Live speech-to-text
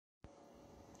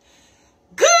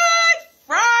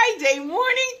Friday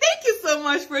morning. Thank you so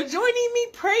much for joining me.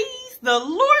 Praise the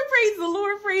Lord, praise the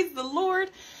Lord, praise the Lord.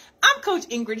 I'm Coach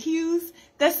Ingrid Hughes,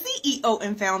 the CEO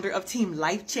and founder of Team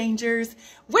Life Changers,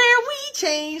 where we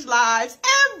change lives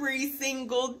every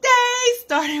single day,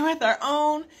 starting with our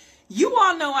own. You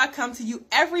all know I come to you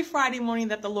every Friday morning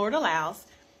that the Lord allows,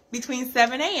 between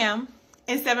 7 a.m.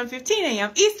 and 7:15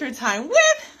 a.m. Eastern Time,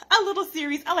 with a little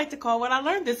series I like to call What I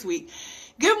Learned This Week.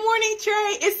 Good morning,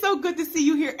 Trey. It's so good to see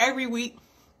you here every week.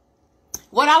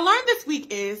 What I learned this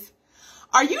week is,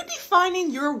 are you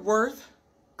defining your worth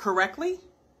correctly?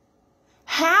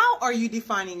 How are you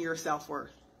defining your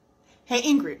self-worth? Hey,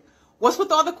 Ingrid, what's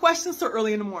with all the questions so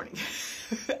early in the morning?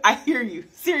 I hear you.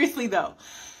 Seriously, though,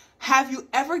 have you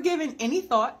ever given any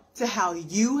thought to how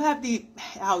you have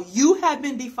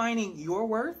been defining your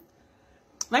worth?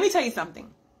 Let me tell you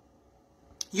something.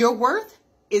 Your worth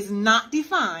is not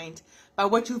defined by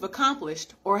what you've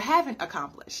accomplished or haven't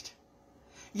accomplished.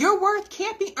 Your worth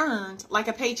can't be earned like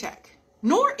a paycheck,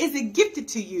 nor is it gifted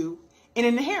to you in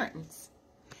an inheritance.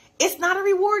 It's not a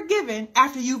reward given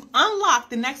after you've unlocked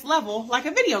the next level like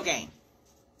a video game.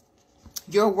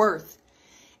 Your worth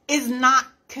is not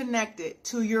connected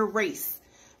to your race,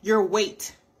 your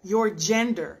weight, your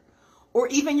gender, or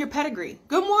even your pedigree.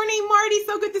 Good morning, Marty.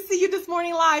 So good to see you this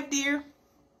morning live, dear.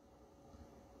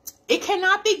 It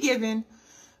cannot be given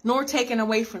nor taken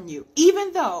away from you,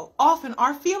 even though often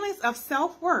our feelings of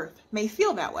self-worth may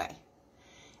feel that way.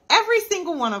 Every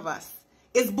single one of us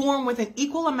is born with an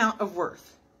equal amount of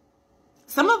worth.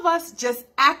 Some of us just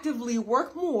actively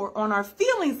work more on our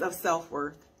feelings of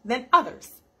self-worth than others.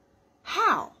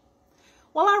 How?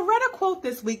 Well, I read a quote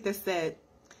this week that said,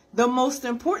 "The most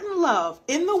important love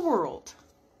in the world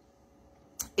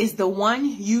is the one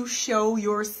you show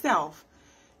yourself,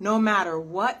 no matter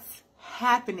what's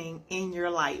happening in your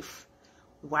life."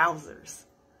 Wowzers.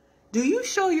 Do you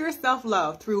show yourself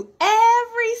love through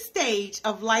every stage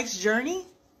of life's journey?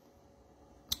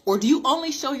 Or do you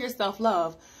only show yourself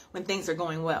love when things are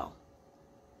going well?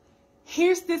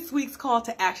 Here's this week's call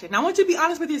to action. Now, I want you to be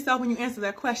honest with yourself when you answer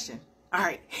that question. All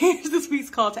right, here's this week's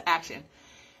call to action.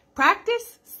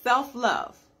 Practice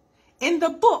self-love. In the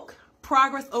book,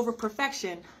 Progress Over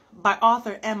Perfection by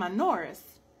author Emma Norris,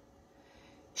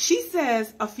 she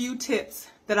says a few tips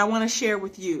that I want to share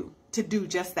with you to do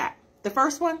just that. The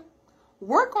first one,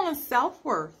 work on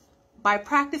self-worth by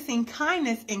practicing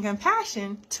kindness and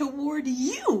compassion toward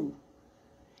you,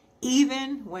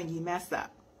 even when you mess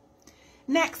up.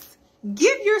 Next,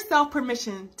 give yourself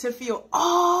permission to feel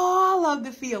all of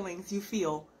the feelings you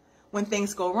feel when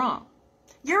things go wrong.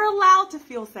 You're allowed to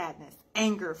feel sadness,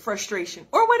 anger, frustration,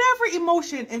 or whatever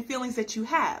emotion and feelings that you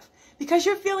have, because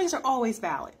your feelings are always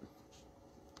valid.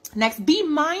 Next, be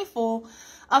mindful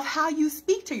of how you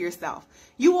speak to yourself.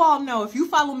 You all know, if you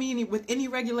follow me with any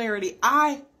regularity,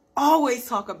 I always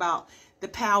talk about the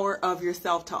power of your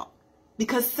self-talk,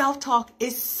 because self-talk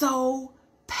is so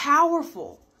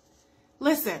powerful.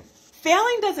 Listen,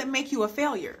 failing doesn't make you a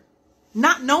failure.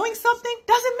 Not knowing something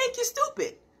doesn't make you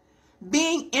stupid.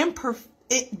 Being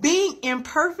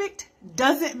imperfect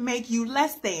doesn't make you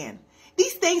less than.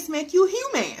 These things make you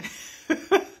human.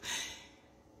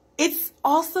 It's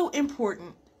also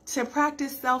important to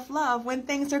practice self-love when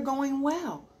things are going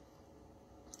well.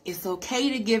 It's okay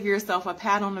to give yourself a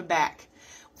pat on the back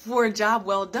for a job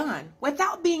well done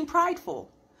without being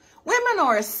prideful. Women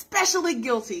are especially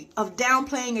guilty of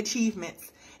downplaying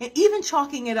achievements and even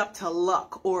chalking it up to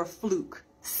luck or a fluke.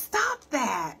 Stop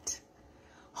that.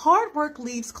 Hard work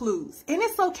leaves clues, and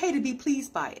it's okay to be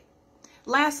pleased by it.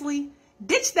 Lastly,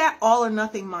 ditch that all or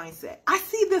nothing mindset. I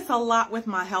see this a lot with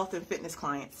my health and fitness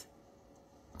clients.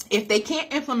 If they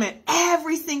can't implement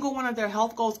every single one of their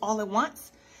health goals all at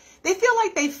once, they feel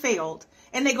like they failed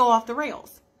and they go off the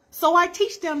rails. So I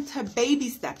teach them to baby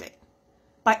step it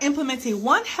by implementing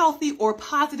one healthy or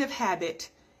positive habit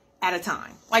at a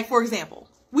time. Like, for example,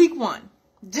 week 1,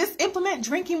 just implement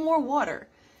drinking more water.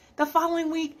 The following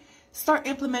week, start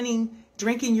implementing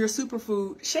drinking your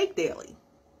superfood shake daily.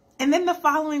 And then the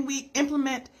following week,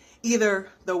 implement either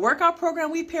the workout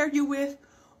program we paired you with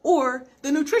or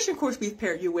the nutrition course we've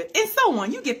paired you with, and so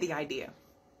on. You get the idea.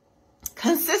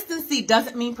 Consistency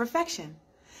doesn't mean perfection.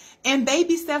 And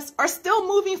baby steps are still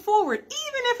moving forward,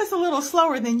 even if it's a little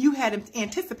slower than you had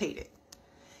anticipated.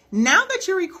 Now that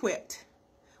you're equipped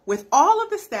with all of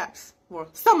the steps, or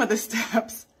some of the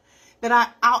steps,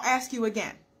 that I'll ask you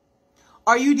again.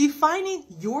 Are you defining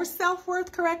your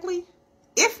self-worth correctly?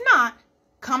 If not,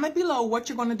 comment below what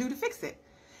you're going to do to fix it.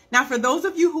 Now, for those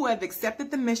of you who have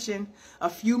accepted the mission a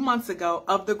few months ago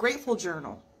of the Grateful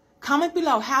Journal, comment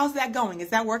below. How's that going?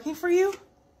 Is that working for you?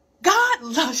 God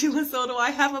loves you, and so do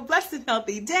I. Have a blessed and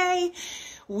healthy day.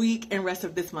 week and rest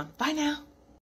of this month. Bye now.